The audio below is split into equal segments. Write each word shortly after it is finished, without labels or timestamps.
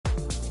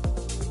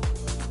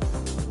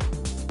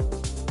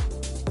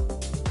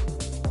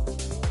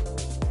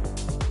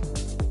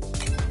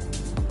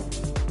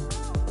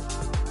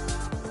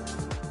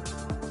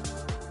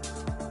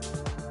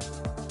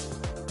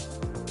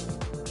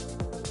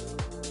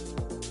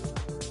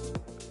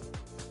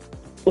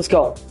Let's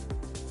go.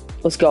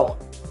 Let's go.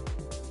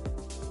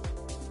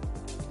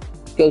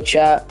 Go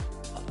chat.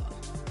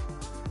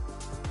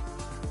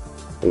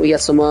 We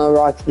got some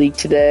Rocket League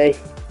today.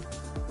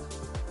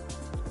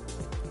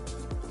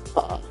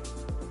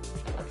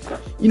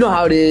 You know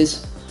how it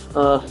is.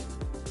 About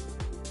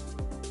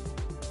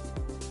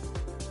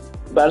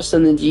to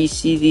send the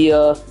GC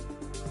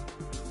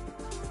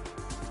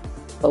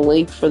a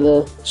link for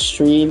the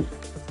stream.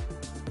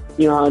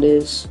 You know how it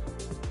is.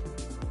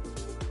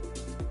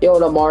 Yo,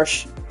 what up,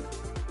 Marsh?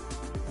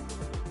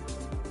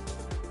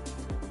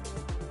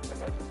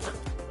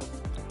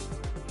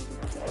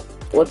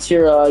 What's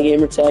your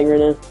gamer tag right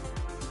now?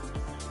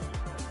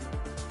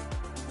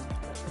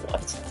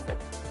 What?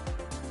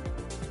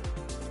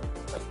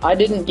 I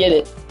didn't get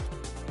it.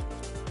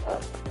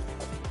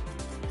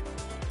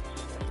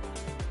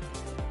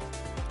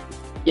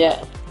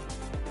 Yeah.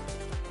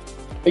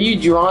 Are you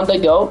drawn to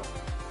go?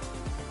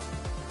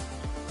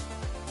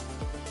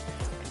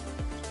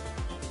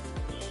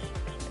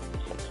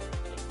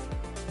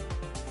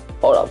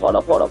 Hold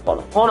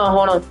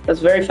on. That's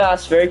very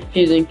fast, very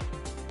confusing.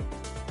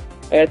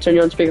 I gotta turn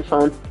you on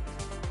speakerphone.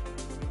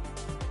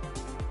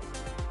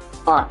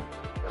 Alright.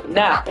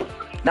 Now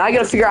I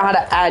gotta figure out how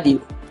to add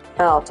you.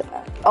 How to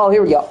add. Oh,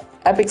 here we go.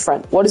 Epic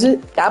friend. What is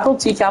it? Capital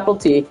T, capital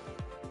T.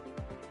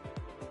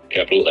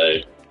 Capital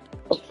A.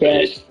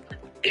 Okay. Space.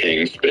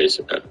 King, space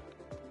M.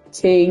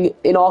 King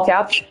in all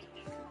caps?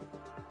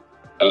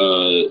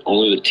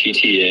 Only the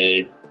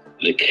TTA,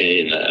 the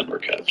K, and the M are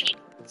caps.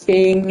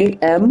 King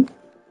M?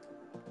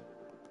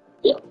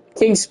 Yeah.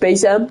 King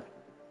space M?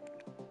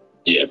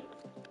 Yeah.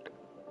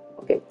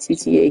 Okay,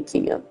 TTA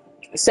King M.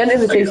 Send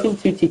invitation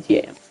to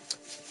TTA M.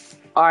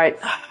 Alright,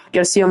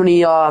 gotta see how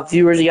many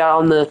viewers you got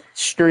on the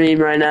stream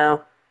right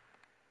now.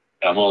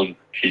 I'm on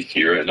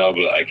PC right now,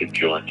 but I can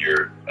join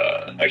your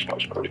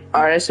Xbox party.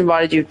 Alright, I just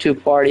invited you to a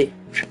party.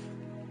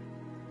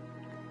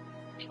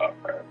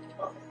 Alright.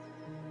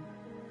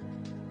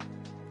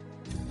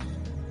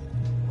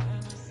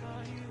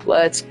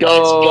 Let's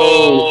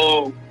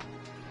go.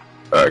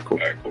 Alright, cool.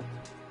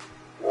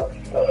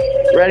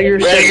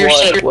 Rediger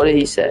said what did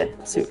he say?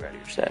 Let's see what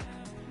Rediger said.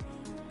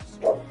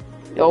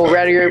 Yo,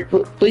 Rediger,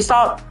 please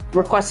stop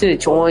requesting to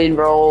join,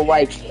 bro.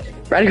 Like,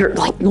 Rediger,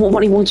 like,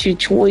 nobody wants you to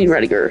join,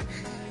 Rediger.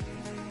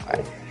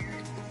 Alright.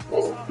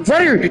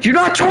 Rediger, you're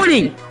not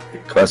joining!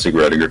 Classic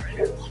Rediger.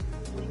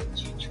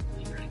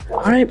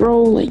 Alright,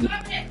 bro, like...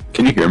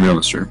 Can you hear me on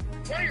the stream?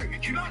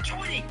 Rediger, you're not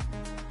joining!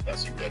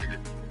 Classic Rediger.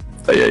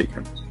 Oh, yeah, you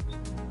can.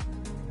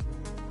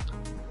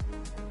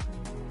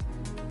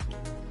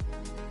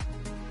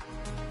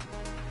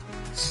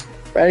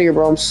 Rediger,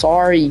 bro, I'm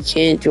sorry, you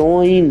can't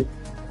join.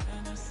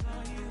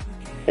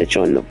 I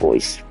joined the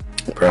voice.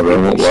 Probably, I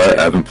won't lie,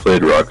 I haven't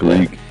played Rocket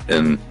League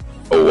in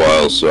a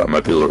while, so I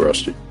might be a little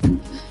rusty.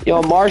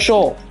 Yo,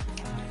 Marshall.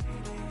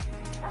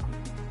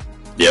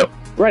 Yep.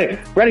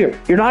 Rediger,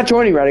 you're not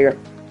joining, Rediger.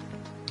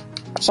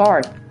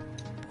 Sorry. I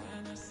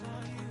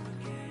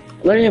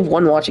literally have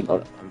one watching.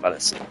 Oh, I'm about to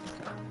see.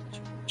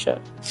 Chat.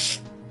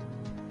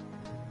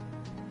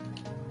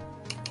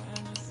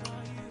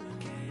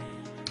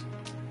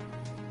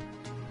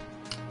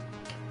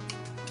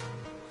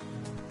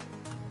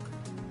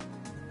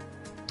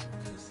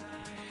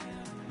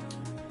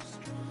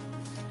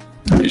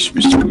 You should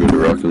be still good at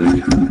Rocket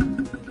League.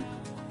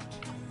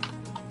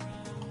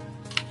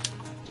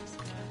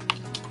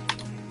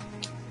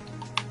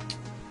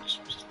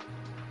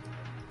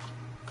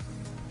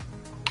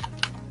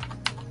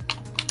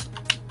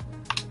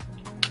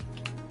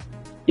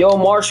 Yo,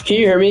 Marsh, can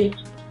you hear me?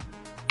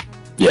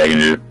 Yeah, I can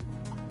do it.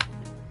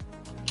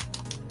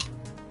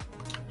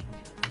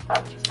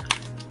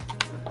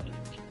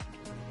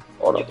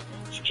 Hold on.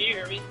 Can you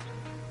hear me?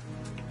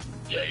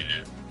 Yeah, I can do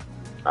it.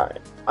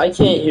 Alright. I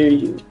can't hear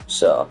you,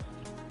 so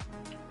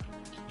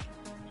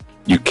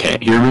You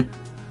can't hear me?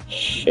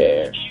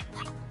 share.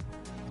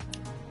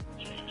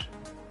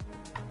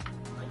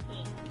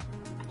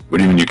 What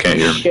do you mean you can't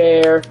hear me?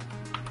 Share.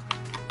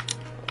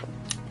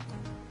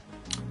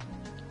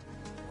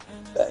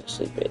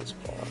 Backseat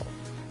baseball.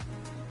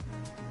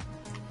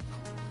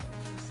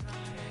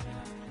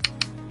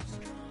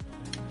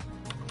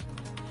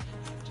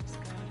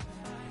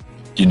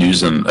 You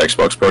use an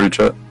Xbox party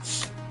chat?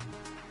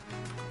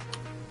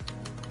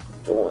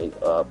 Join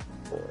up,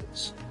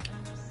 boys.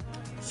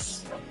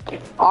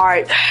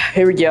 Alright,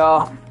 here we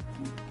go.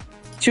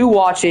 2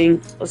 watching.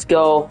 Let's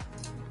go.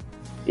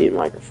 Mute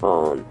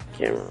microphone.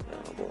 Camera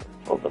available.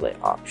 Overlay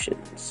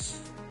options.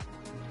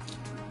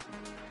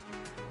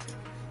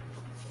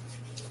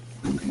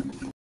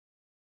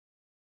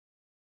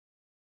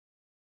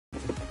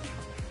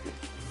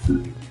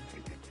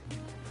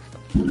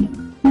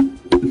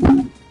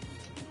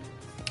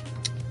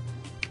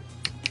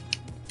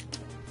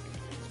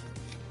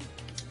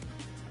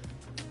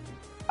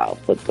 I'll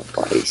put the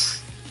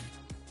price.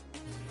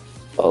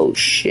 Oh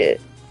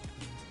shit.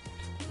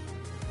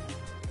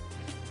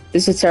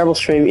 This is a terrible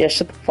stream. Yeah,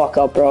 shut the fuck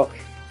up, bro.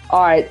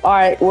 Alright,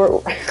 we're...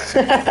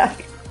 Alright,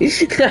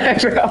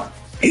 bro.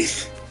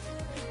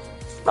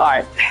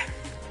 Alright.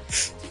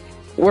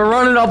 We're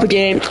running up a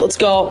game. Let's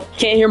go.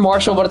 Can't hear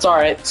Marshall, but it's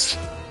alright.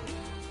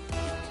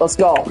 Let's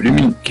go. What do you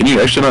mean? Can you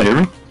actually not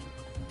hear me?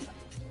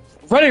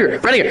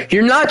 Rediger,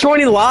 you're not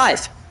joining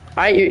live.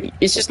 Alright,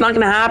 it's just not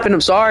gonna happen.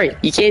 I'm sorry.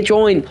 You can't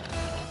join.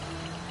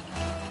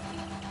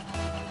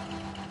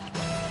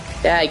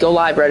 Yeah, go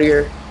live,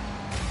 Rediger.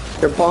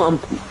 You're bum.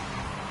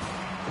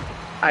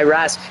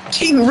 Ras.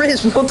 King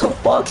Riz, what the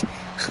fuck?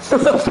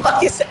 What the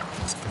fuck is that?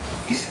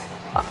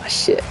 Ah,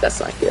 shit, that's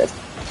not good.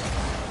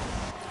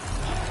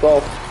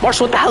 Well,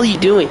 Marshall, what the hell are you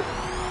doing?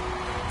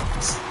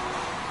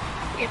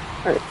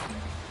 Alright.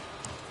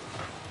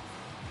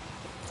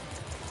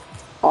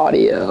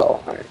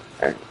 Audio.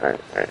 Alright.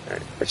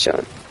 We're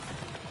chilling.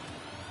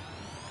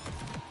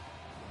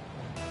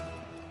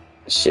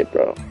 Shit,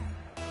 bro.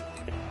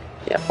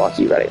 Yeah, fuck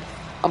you, ready?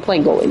 I'm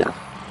playing goalie now.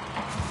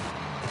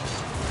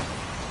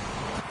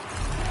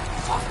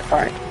 Fuck,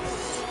 alright.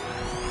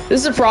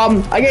 This is a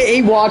problem. I get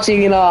 8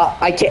 watching and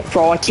I can't,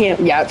 bro, I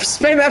can't, yeah,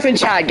 spam F in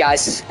chat,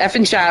 guys. F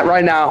in chat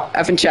right now.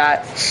 F in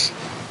chat.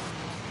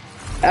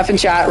 F in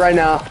chat right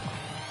now.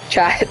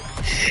 Chat,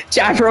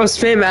 bro,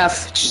 spam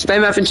F.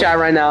 Spam F in chat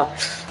right now.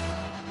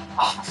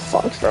 Oh,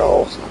 fuck,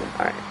 bro.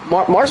 Alright.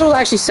 Marshall's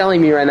actually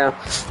selling me right now.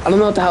 I don't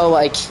know what the hell,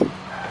 like...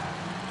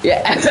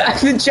 Yeah,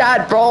 F in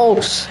chat, bro.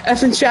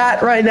 F in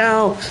chat right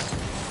now.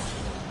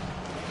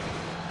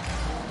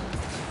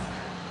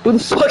 Who the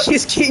fuck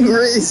is King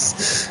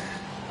Riz?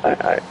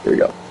 Alright, here we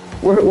go.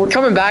 We're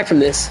coming back from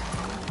this.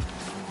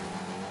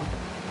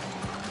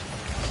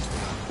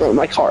 Bro,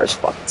 my car is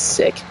fucking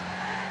sick.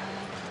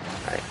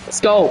 Alright,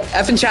 let's go.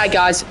 F in chat,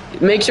 guys.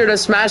 Make sure to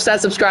smash that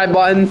subscribe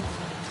button.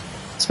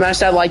 Smash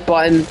that like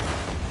button.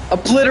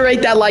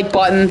 Obliterate that like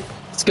button.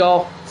 Let's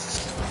go.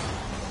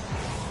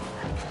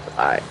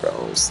 Alright,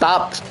 bro.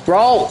 Stop.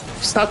 Bro!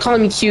 Stop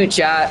calling me cute,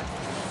 chat.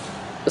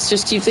 Let's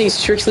just keep things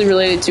strictly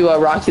related to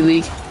Rocket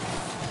League.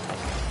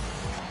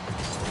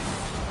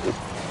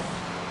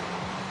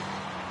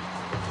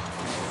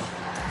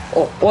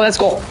 Oh, let's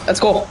go. Let's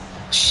go.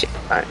 Shit.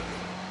 Alright.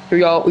 Here we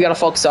go. We gotta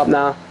focus up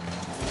now.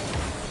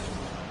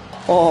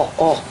 Oh.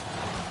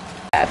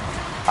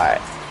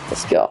 Alright.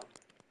 Let's go.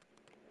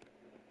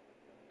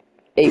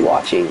 8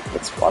 watching.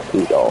 Let's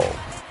fucking go.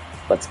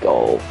 Let's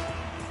go.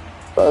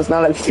 Bro, it's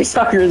not a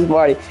sucker's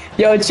party.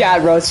 Yo,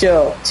 chat, bro.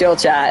 Chill,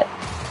 chat.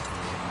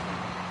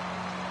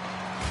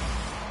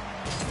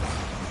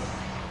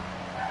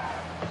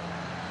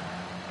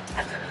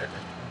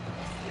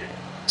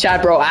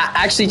 Chat, bro.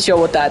 Actually chill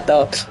with that,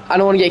 though. I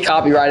don't want to get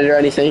copyrighted or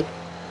anything.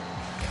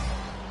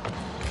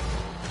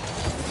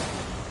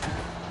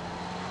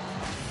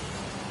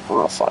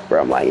 Oh, fuck,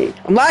 bro. I'm lagging.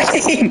 Bro,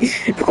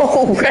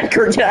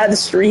 Redker, get out of the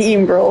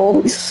stream,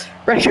 bro.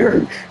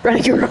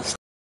 Redker.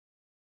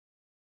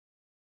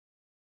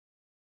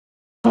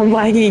 I'm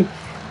lagging.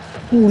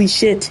 Holy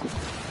shit.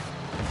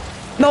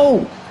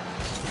 No,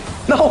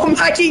 I'm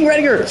lagging,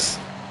 Rediger,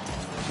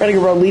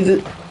 bro, leave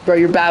it. Bro,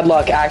 you're bad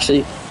luck,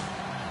 actually.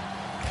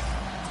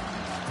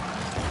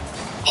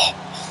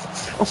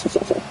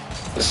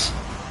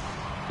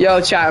 Yo,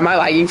 chat, am I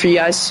lagging for you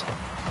guys?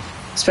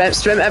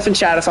 Spam F in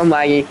chat if I'm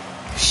lagging.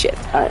 Shit,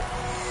 alright.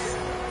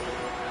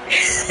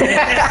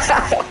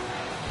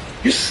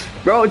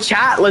 Bro,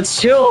 chat, let's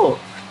chill.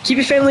 Keep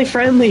it family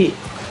friendly.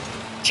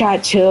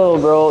 Chat, chill,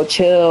 bro.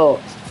 Chill.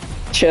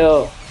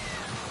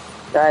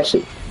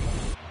 Actually,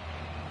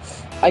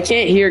 I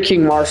can't hear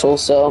King Marshall,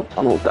 so I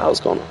don't know what the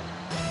hell's going on.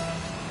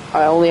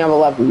 I only have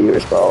 11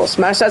 viewers, bro.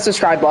 Smash that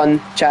subscribe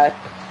button, chat.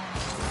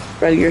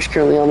 Rediger's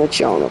currently on the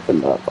channel.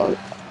 Open up.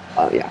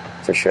 Yeah,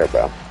 for sure,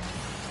 bro.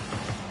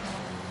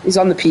 He's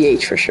on the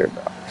PH for sure,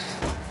 bro.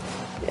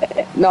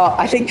 Yeah. No,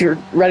 I think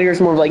Rediger's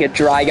more of like a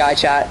dry guy,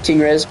 chat. King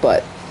Riz,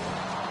 but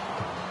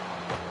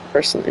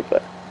personally,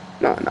 but.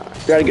 No.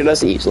 Rediger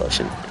doesn't use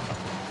lotion.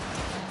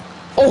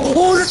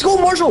 Oh, let's go,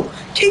 Marshall!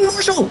 King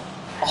Marshall!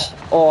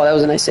 Oh, that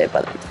was a nice save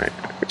by them. Alright,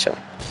 we're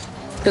chilling.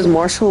 Because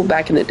Marshall,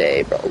 back in the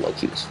day, bro, look,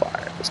 he was fire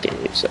at this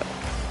game, so.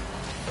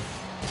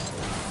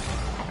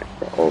 Right,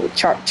 bro,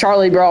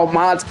 Charlie, bro,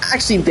 mods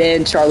actually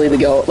banned Charlie the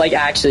GOAT. Like,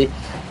 actually.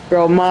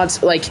 Bro,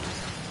 mods, like.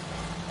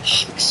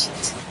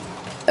 Shit.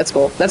 Let's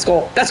go.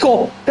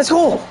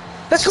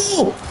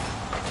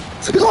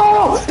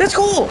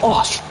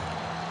 Oh, shit.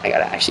 I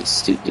gotta actually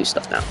do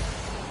stuff now.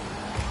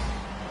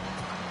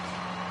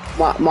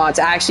 Mods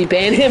actually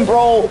ban him,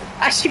 bro.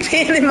 Actually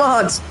ban him,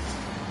 mods.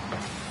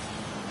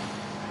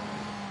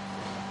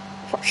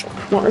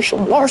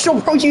 Marshall,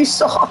 bro, you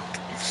suck.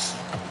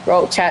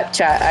 Bro,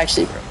 chat,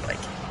 actually, bro, like,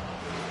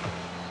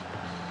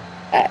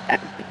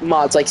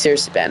 mods, like,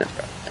 seriously ban him,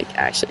 bro. Like,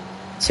 actually,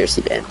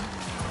 seriously ban.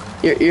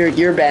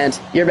 You're banned.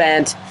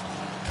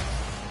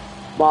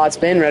 Mods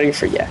ban ready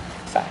for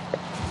fact,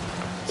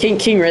 bro.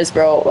 King Riz,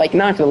 bro. Like,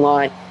 not gonna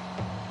lie.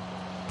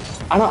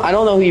 I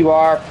don't know who you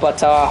are,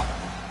 but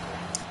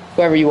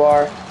whoever you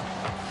are.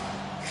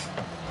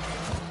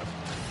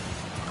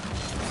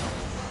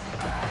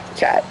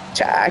 Chat,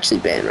 actually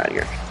ban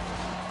Rediger.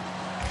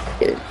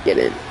 Get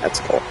in. That's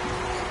cool.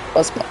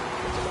 Let's go.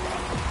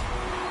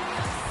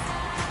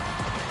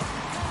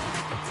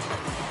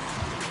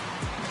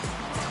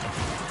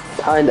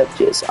 kind of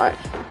jizz. Alright.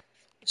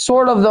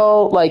 Sort of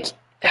though, like,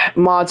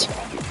 mods,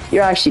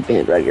 you're actually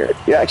banned right here.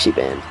 You're actually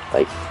banned.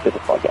 Like, get the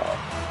fuck out.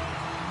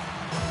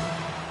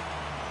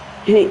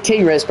 Hey,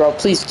 King Riz, bro,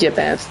 please get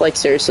banned. Like,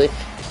 seriously.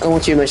 I don't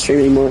want you in my stream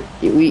anymore.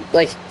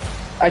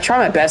 I try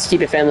my best to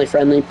keep it family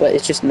friendly, but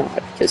it's just not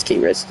because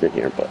King Riz is in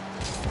here, but.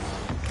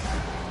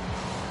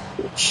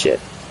 Oh,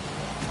 shit.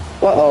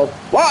 Uh-oh.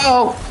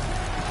 Uh-oh!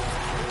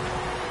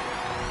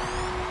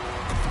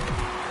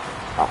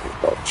 Oh,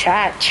 bro.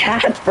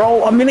 Chat,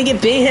 bro. I'm gonna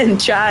get banned,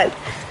 chat,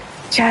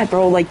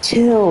 bro. Like,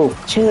 chill.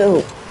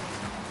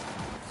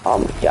 Oh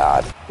my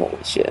god.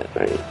 Holy shit,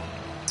 right?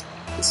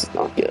 This is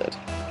not good.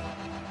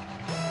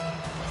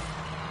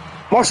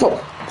 Marshall,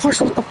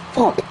 what the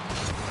fuck?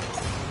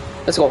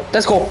 Let's go.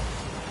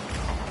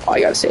 Oh, I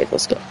gotta save.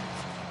 Let's go.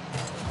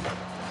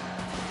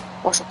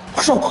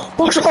 Marshall.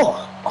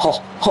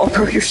 Oh,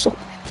 bro,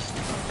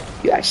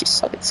 you actually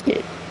suck at this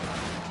game.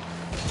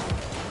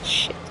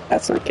 Shit,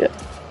 that's not good.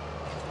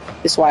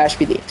 This is why I should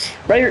be the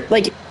right.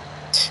 Like,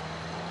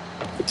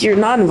 you're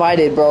not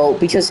invited, bro,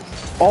 because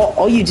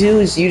all you do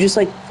is you just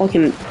like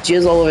fucking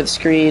jizz all over the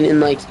screen and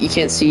like you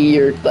can't see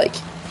your like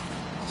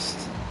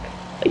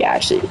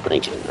actually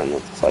like I don't know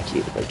what the fuck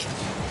you like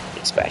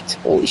expect.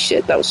 Holy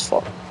shit, that was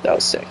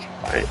sick.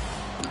 Alright,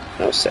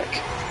 that was sick.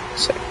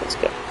 Let's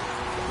go.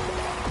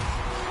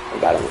 I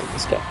gotta win.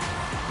 Let's go.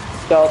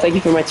 So thank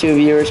you for my 2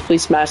 viewers.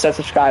 Please smash that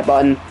subscribe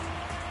button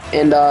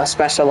and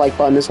smash that like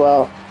button as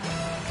well.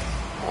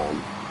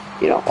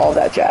 You know, all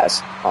that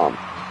jazz.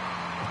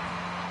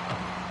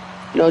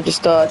 You know,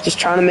 just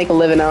trying to make a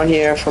living out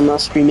here from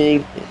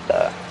streaming.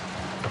 And,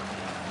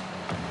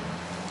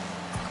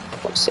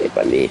 saved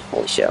by me.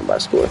 Holy shit, I'm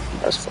about to score. I'm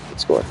about to fucking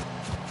score.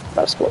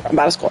 I'm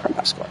about to score.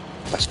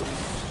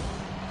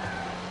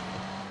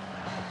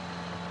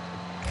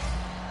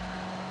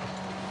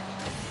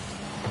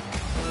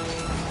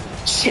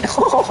 Shit.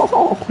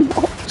 Oh, no.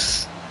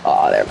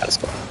 Oh, they're about to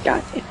score.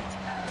 God damn it.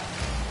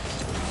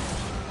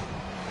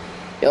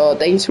 Yo,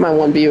 thank you to my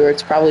 1 viewer.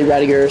 It's probably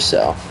Rediger,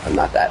 so I'm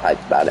not that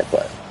hyped about it,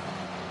 but.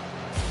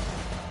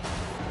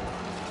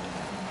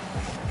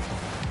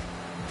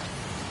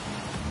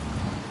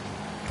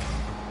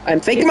 I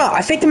faked him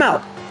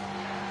out.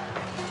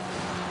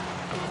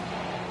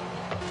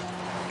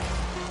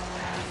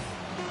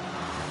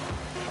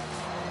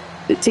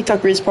 The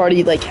TikTok Riz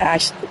party, like,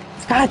 actually,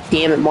 god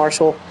damn it,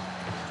 Marshall.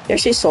 They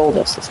actually sold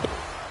us this game.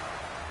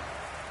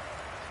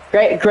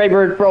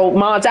 Greybird, bro.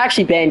 Mods,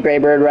 actually ban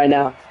Greybird right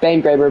now.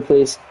 Ban Greybird,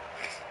 please.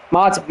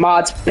 Mods,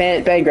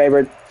 ban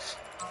Greybird.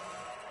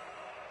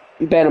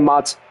 Ban him,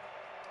 mods.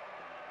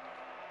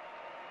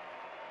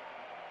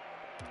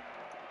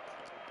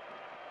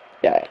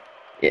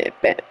 Yeah,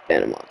 ban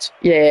him, mods.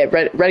 Yeah,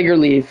 Rediger,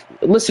 leave.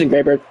 Listen,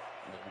 Greybird.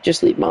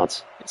 Just leave,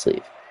 mods. Just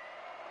leave.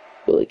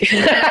 Really.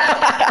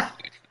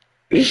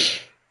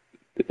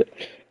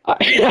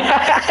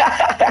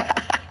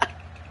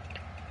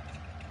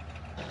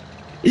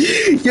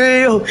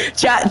 Yo,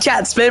 chat,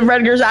 spam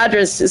Rediger's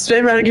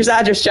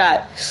address,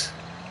 chat.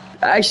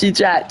 Actually,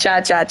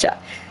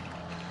 chat.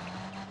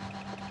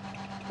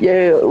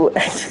 Yo,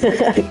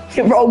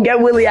 bro, get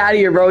Willie out of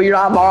here, bro. You're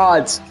not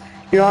mods.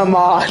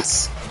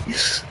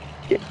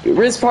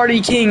 Riz Party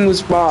King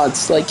was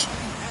mods. Like,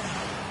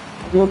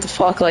 what the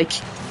fuck, like.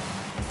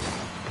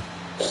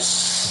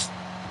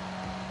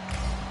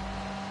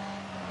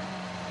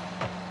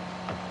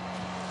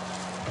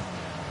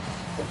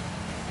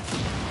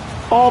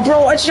 Oh,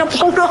 bro, I jumped.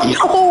 Oh,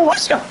 no, I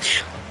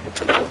jumped.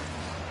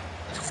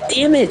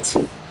 Damn it.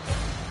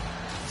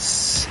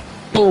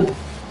 Boom.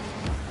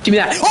 Give me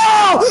that.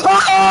 Oh!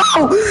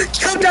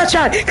 Clip that,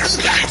 chat.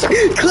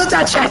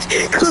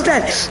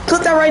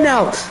 Clip that right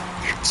now.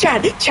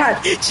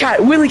 Chat.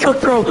 Willie Cook,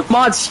 bro.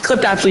 Mods,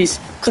 clip that, please.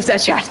 Clip that,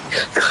 chat.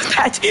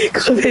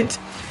 Clip it.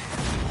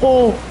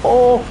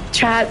 Oh,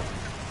 chat.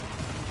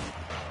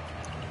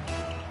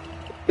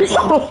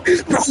 Bro,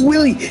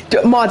 Willie.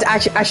 Mods,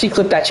 actually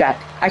clip that, chat.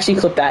 Actually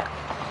clip that.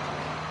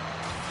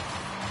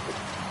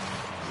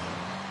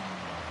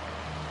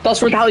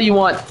 That's what the hell you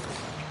want.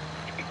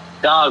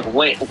 Dog,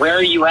 wait, where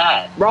are you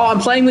at? Bro, I'm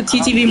playing with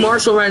TTV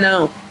Marshall right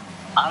now.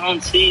 I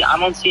don't see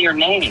your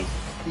name.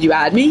 You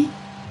add me?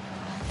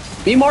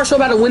 Me and Marshall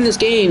about to win this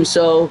game,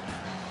 so.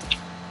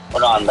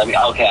 Hold on,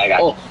 okay, I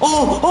got it.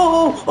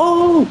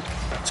 Oh!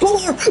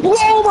 Score!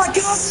 Oh my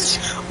gosh!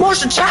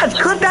 Marshall, chat,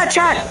 clip that,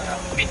 chat!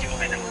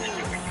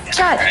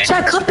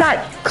 Chat, clip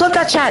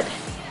that, chat!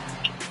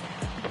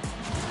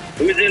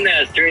 Who's in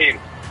that stream?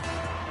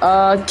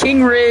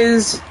 King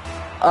Riz,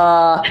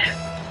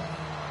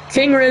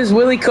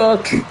 Willie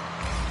Cook,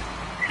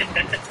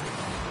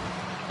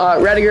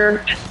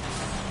 Rediger.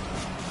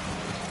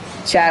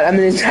 Chat, I'm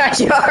in his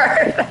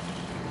backyard.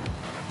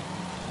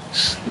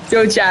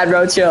 Yo, Chad,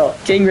 bro, chill.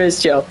 King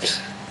Riz, chill.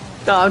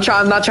 No,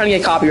 I'm not trying to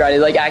get copyrighted.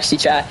 Like, actually,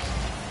 chat.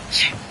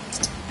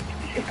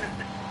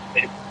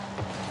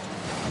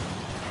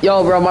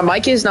 Yo, bro, my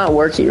mic is not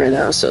working right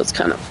now, so it's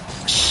kind of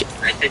shit.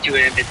 I sent you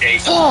an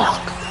invitation.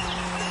 Fuck!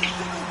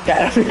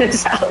 God, I'm in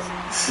his house.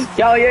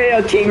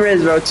 Yo, King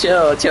Riz, bro,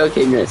 chill,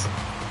 King Riz.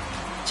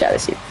 Chat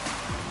is here.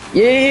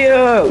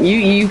 Yeah,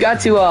 you got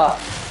to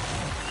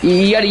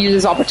you got to use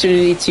this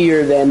opportunity to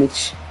your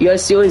advantage. You got to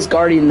steal his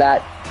guardian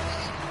that.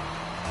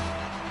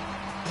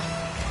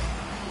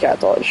 Got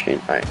the other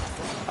screen. All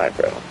right,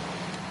 bro.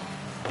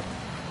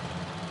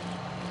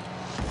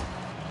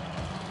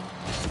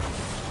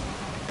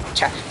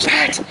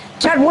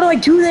 Chad, what do I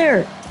do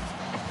there?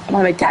 Come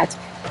on, my dad.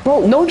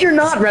 Bro, no, you're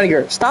not,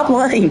 Rediger. Stop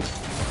lying.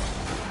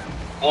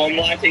 Oh, I'm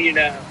watching you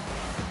now.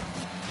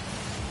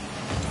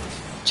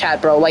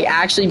 Chad, bro, like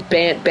actually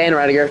ban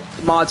Rediger.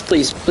 Mods,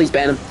 please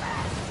ban him.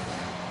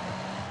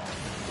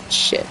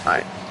 Shit. All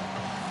right.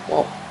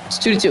 Well, it's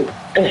 2-2.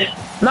 Oh,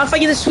 I'm not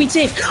fighting this sweet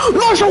save.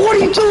 Marshall, what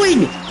are you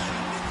doing?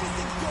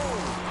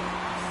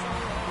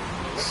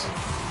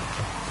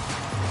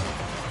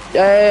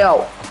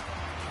 Yo,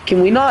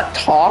 can we not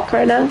talk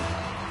right now?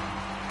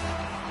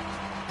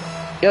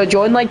 Yo,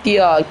 join like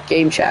the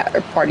game chat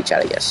or party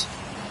chat, I guess.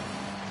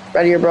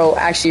 Right here, bro.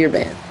 Actually, you're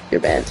banned.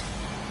 You're banned.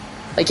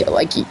 Like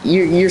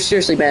you're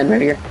seriously banned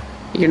right here.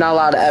 You're not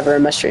allowed to ever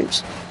in my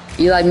streams.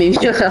 You like me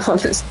on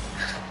this?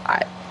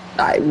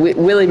 Alright,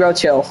 Willie, bro,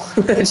 chill,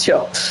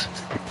 chill.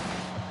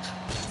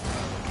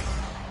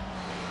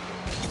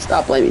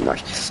 Stop blaming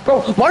Marshall.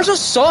 Bro, Marshall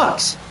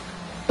sucks.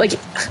 Like,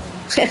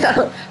 I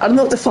don't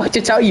know what the fuck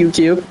to tell you,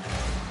 Cube.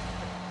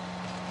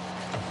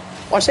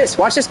 Watch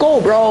this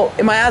goal, bro.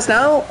 In my ass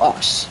now? Oh,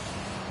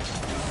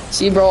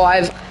 see, bro,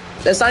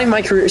 that's not even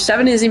my career.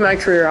 7 isn't my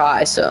career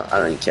high, so I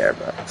don't even care,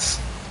 bro.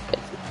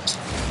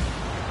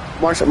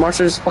 Marshall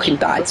just fucking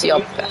died. See how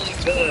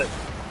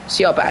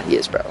bad he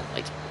is, bro.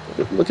 Like,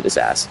 look at his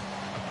ass.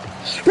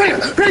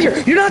 Right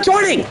here, you're not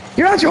joining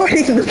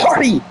the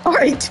party. All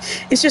right,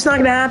 it's just not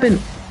gonna happen.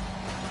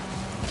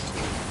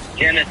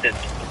 Genesis.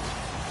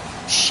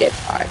 Shit.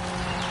 All right,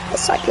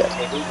 that's not good. So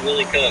who's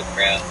really cooked,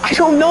 bro? I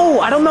don't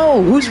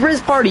know. Who's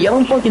Riz Party? I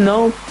don't fucking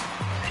know.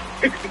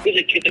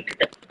 Really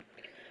cooked.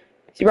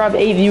 See, bro, I have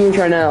 8 viewers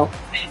right now.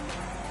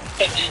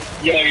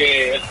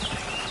 Yeah.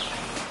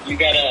 You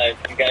gotta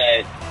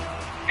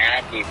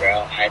add me,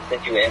 bro. I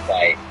sent you an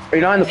invite. Are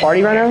you not in the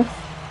party right now?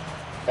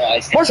 No,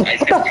 Marshall, what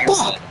the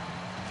fuck?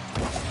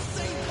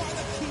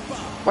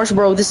 Marshall,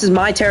 bro, this is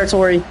my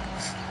territory.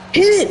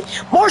 Hit it!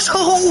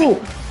 Marshall!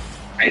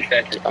 I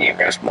sent it to you,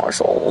 bro.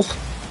 Marshall.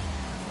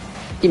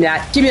 Give me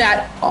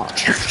that. Oh.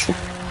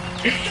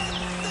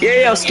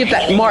 Yeah, skip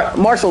that.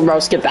 Marshall, bro,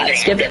 skip that.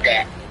 Skip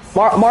it.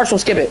 Marshall,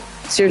 skip it.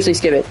 Seriously,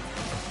 skip it.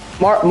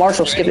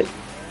 Marshall, skip it.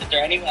 Is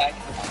there any way?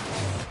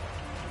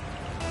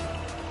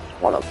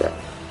 One up, bro.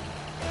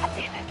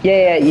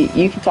 Yeah,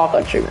 you can talk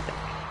on stream.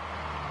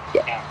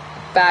 Yeah.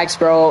 Facts,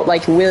 bro.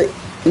 Like,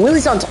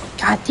 Willie's on top.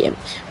 God damn it.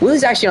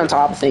 Willie's actually on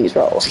top of things,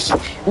 bro.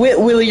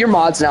 Willie, you're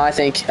mods now, I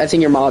think. I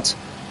think you're mods.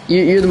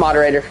 You're the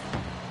moderator.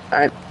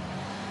 Alright.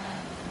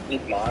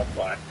 He's mods?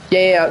 Why?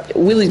 Yeah.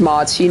 Willie's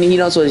mods. He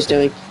knows what he's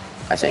doing,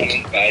 I think. He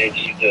invited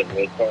you to the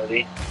Riz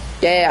party?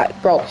 Yeah,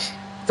 bro.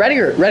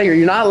 Rediger,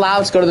 you're not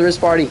allowed to go to the Riz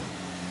party.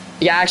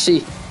 Yeah,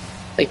 actually,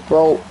 like,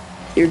 bro,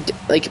 you're,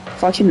 like,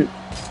 fucking,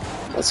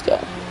 let's go.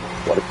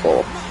 What a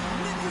goal.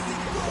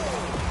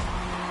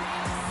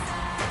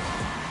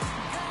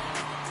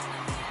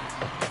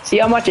 See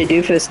how much I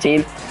do for this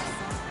team?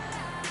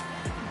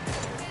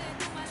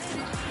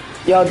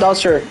 Yo,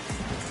 Duster,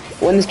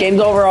 when this game's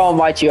over, I'll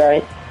invite you,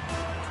 alright?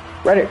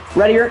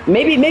 Rediger,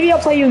 maybe I'll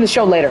play you in the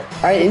show later,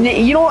 alright?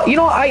 You know,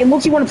 I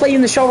look-y want to play you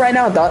in the show right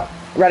now,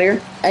 Rediger.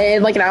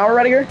 In like an hour,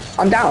 Rediger,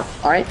 I'm down,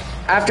 alright?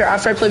 After I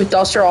play with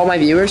Duster, all my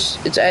viewers,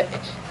 it's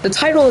the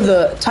title of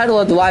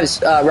the live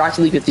is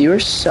Rocket League with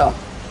viewers, so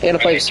I gotta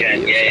play with some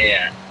viewers.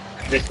 Yeah.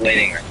 I'm just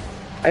waiting.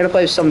 I gotta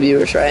play with some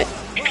viewers, right?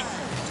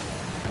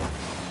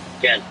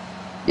 Jen.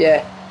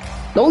 Yeah.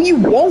 No, you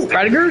won't,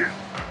 Rediger.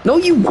 No,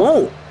 you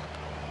won't.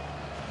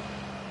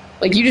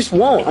 Like, you just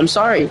won't. I'm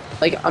sorry.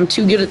 Like, I'm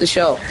too good at the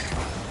show.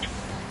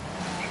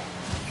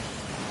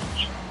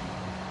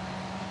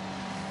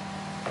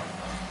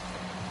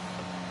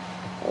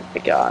 Oh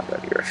my god,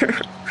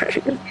 Rediger.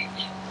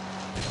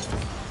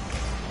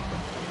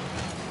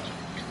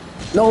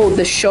 No,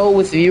 the show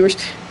with viewers.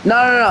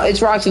 No.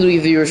 It's Rocket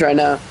League viewers right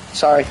now.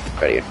 Sorry,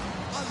 Rediger.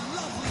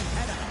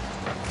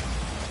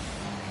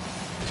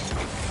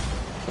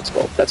 Let's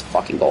go. That's a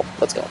fucking goal.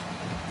 Let's go.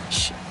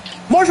 Shit.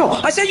 Marshall!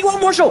 I said you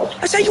want Marshall!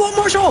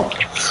 Marshall!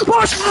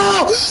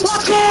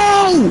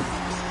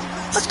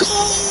 Let's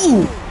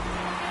go!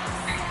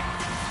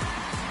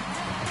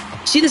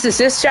 See this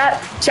assist,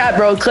 chat? Chat,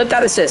 bro. Clip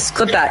that assist.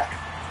 Clip that.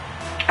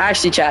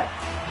 Actually, chat.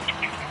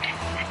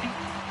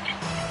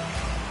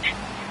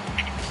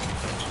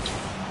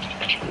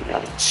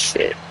 Oh,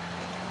 shit.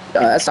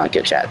 That's not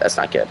good, chat. That's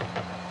not good.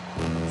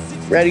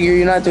 Rediger,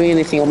 you're not doing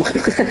anything on my...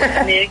 Bro,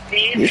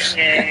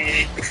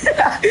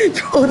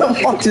 the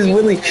fuck is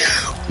Willie?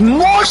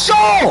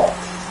 Marshall!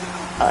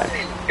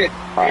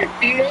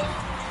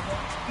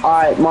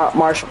 Alright,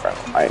 Marshall, bro.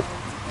 Alright.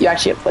 You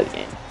actually have to play the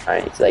game.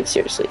 Alright, like,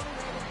 seriously.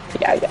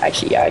 Yeah,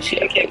 actually have to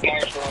play the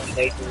game.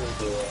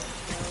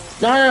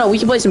 No, we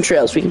can play some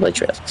trails. We can play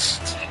trails.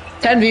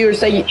 10 viewers,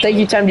 thank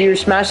you 10 viewers.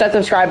 Smash that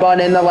subscribe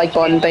button and the like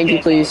button. Thank you,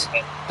 please.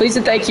 Please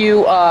and thank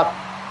you,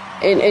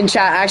 In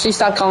chat, actually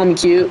stop calling me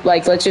cute.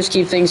 Like, let's just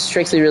keep things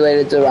strictly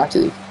related to Rocket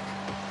League.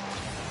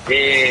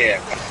 Yeah,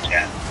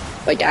 chat.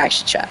 Like,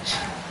 action chat.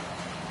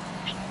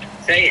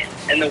 Say it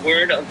in the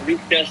word of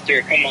Luke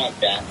Duster. Come on,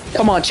 chat.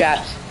 Come on,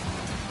 chat.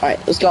 Alright,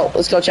 let's go.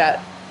 Let's go, chat.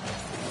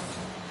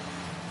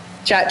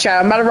 Chat,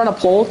 I'm about to run a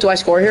poll. Do I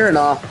score here or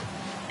not?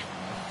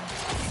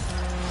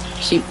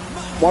 See,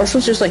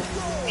 Marshall's just like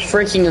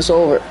freaking us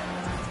over.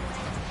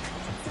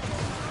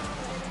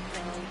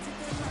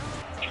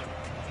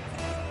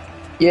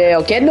 Yeah,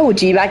 I'll get OG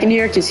back in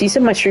here because he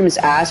said my stream is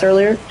ass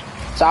earlier.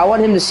 So I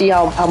want him to see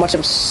how much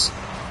I'm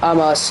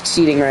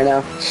succeeding right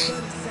now.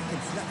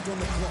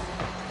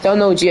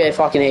 Tell OG I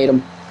fucking hate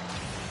him.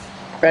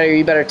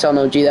 You better tell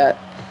OG that.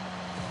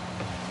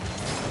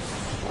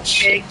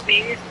 Take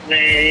me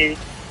away.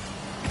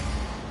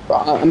 Bro,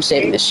 I'm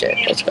saving this shit.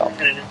 Let's go.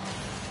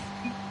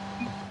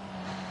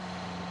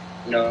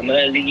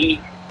 Normally.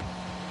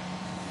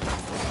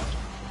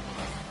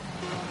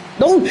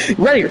 No,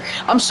 Redditor,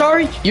 I'm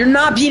sorry. You're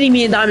not beating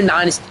me in Diamond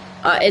Dynasty.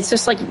 It's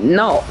just like,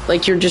 no.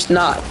 Like, you're just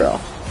not, bro.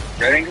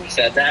 Redditor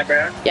said that,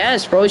 bro?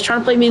 Yes, bro. He's trying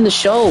to play me in the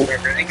show.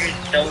 Redditor's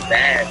so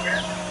bad, bro.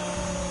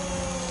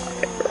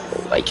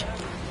 Like,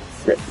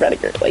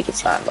 Redditor, like,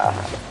 it's not about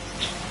him.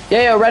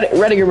 Yeah,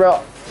 Redditor,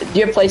 bro. Do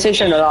you have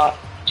PlayStation or not?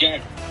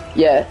 Jen,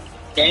 Yeah.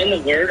 say in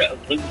the word of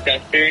Luke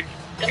Duster.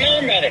 Come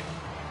on, Redditor.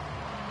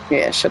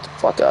 Yeah, shut the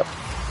fuck up.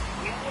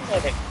 Come on,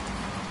 Redditor.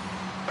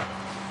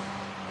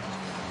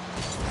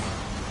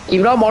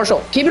 Keep it on,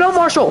 Marshall. Keep it on,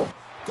 Marshall.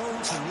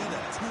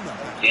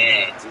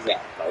 Yeah, you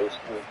got most.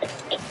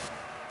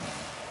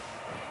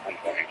 I'm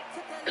going.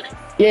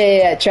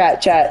 Yeah.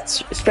 Chat.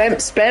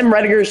 Spam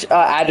Redditor's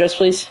address,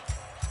 please.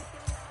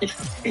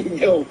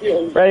 Yo.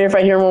 Redditor, if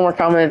I hear one more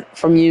comment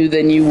from you,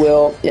 then you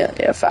will.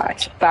 Yeah,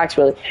 facts. Facts,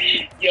 really.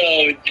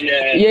 Yo,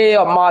 Jen.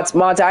 Yeah, mods,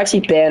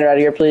 actually ban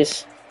Redditor,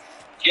 please.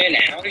 Jen,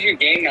 how is your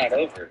game not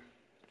over?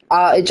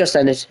 It just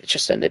ended.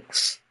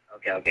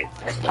 Okay.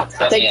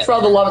 Thank you for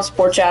all the love and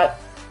support, chat.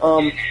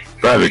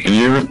 Private, can you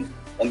hear me?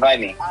 Invite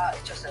me.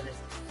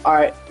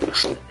 Alright.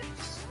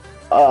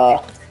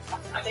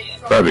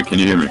 Private, can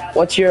you hear me?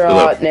 What's your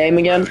name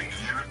again?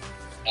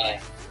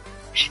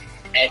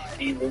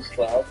 SG Luke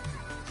 12.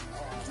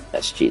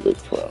 SG Luke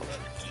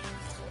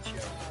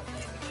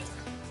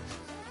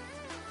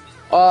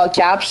 12.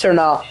 Caps or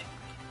no?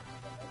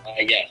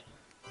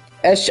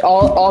 Yes.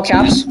 All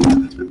caps?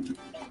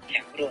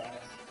 Capital S,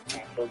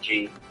 capital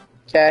G,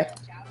 Okay.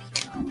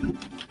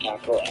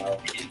 capital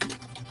L,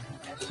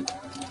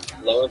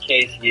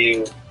 lowercase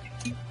u,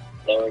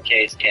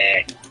 lowercase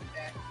k,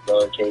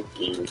 lowercase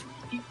e,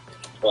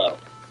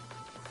 12.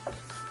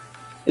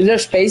 Is there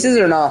spaces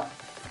or no?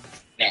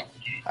 No.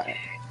 Alright.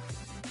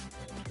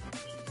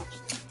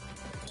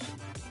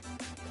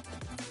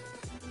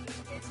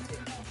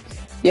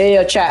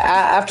 Yeah, chat.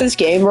 After this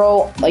game,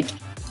 bro, like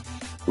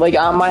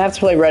I might have to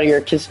play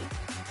Redditor because,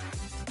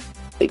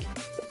 like,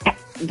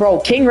 bro,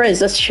 King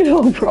Riz, let's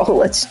chill, bro.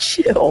 Let's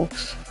chill.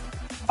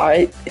 All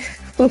right,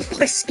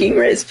 play King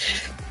Riz.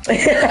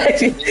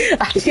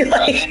 I feel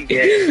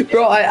like,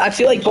 bro, I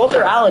feel like both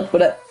are Alec,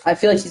 but I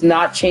feel like he's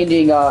not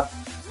changing. I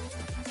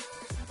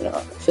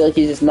feel like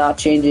he's just not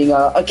changing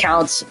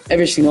accounts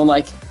every single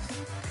like. You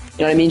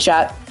know what I mean,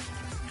 chat?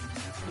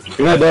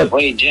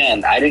 Wait,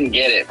 Jen, I didn't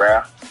get it,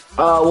 bro.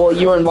 Well,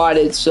 you were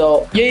invited,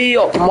 so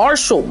yeah.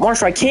 Marshall,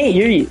 I can't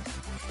hear you.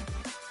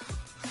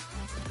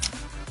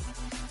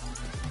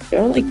 You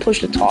don't like push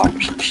to talk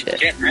or some shit.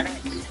 Jen, I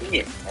don't see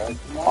it,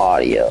 bro.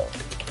 Audio.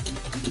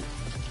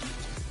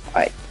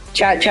 Alright,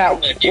 chat.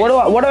 What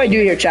do I do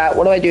here, chat?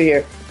 What do I do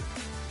here?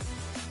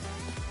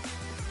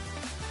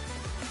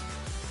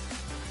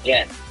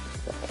 Jen.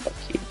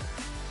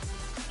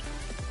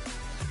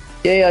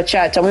 Yeah,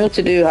 chat. Tell me what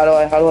to do. How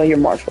do I hear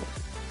Marshall?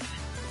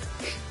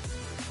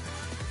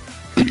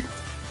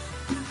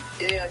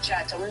 Yeah,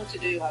 chat. Tell me what to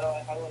do. How do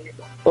I hear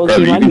Marshall? Oh,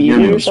 is he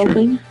muted or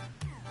something?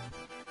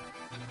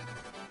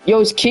 Yo,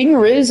 is King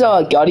Riz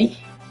Gutty?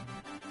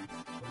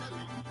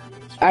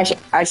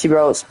 Actually,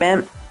 bro,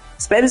 spam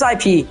his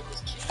IP.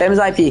 Spam his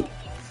IP.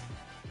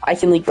 I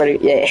can leak better.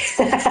 Yeah.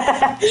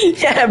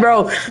 Yeah,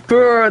 bro.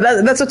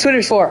 That's what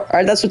Twitter's for. All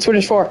right, that's what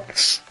Twitter's for.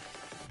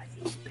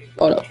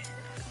 Oh no.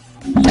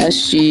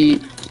 SG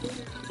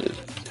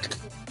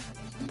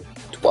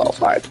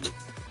 12. All right.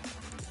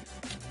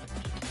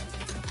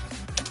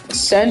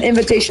 Send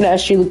invitation to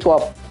SG Luke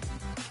 12.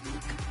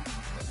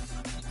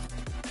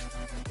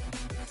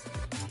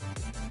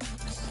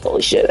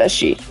 Holy shit,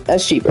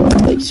 SG, bro.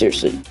 Like,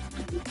 seriously.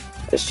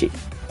 SG.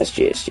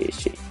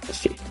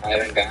 I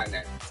haven't gotten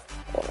it.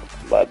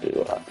 I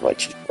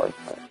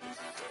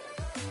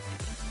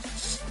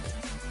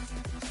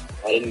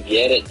didn't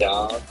get it,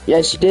 dog.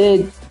 Yes, you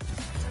did.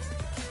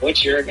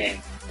 What's your name?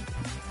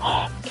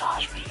 Oh,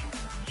 gosh, man.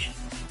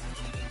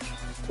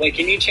 Wait,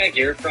 can you check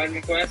your friend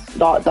request?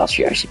 That's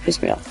you actually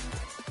pissed me off.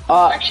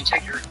 Actually,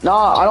 check your. No,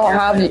 I don't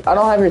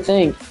have your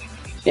thing.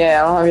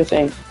 Yeah, I don't have your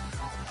thing.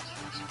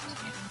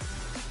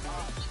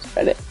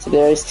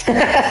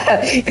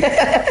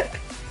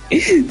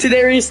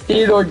 Today's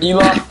Theodore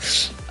Dima.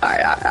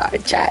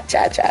 Alright. Chat.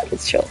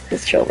 Let's chill,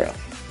 bro.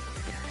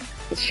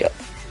 Let's chill.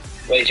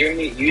 Wait, your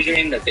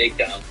username the Big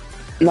Dumb.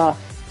 Nah,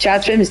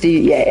 chat's famous,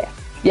 dude.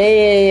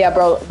 Yeah,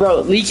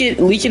 bro. Leak it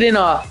in leak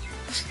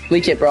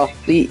it, bro.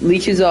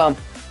 Leak his IP.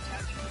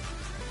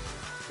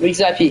 Leaks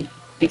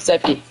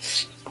IP.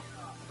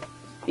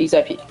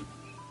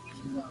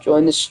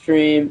 Join the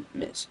stream,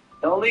 miss.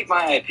 Don't leak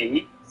my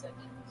IP.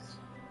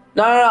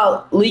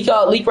 No. Leak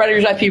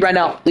Redditor's IP right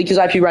now. Leak his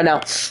IP right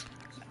now.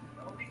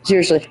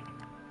 Seriously.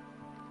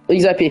 Leak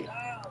his IP.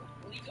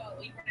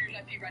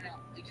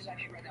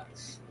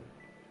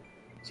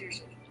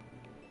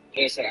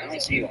 Jason, I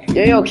don't see one.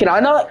 Yo, can I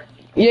not?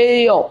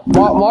 Yo.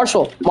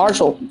 Marshall.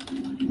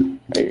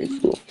 Very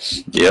cool.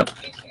 Yep.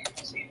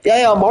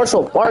 Yeah,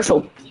 Marshall.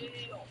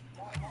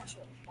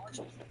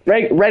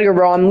 Redditor,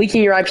 bro, I'm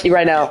leaking your IP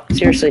right now.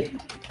 Seriously.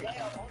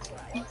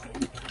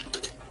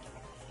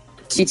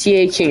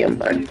 CTA Kingdom,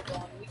 bro.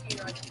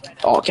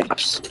 All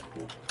caps.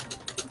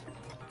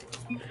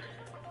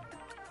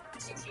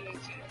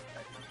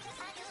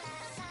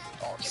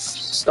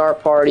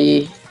 Start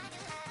party.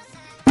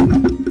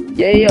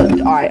 Yeah.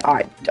 Alright,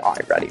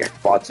 Redditor.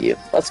 Fuck you.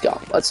 Let's go.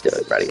 Let's do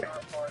it, Redditor.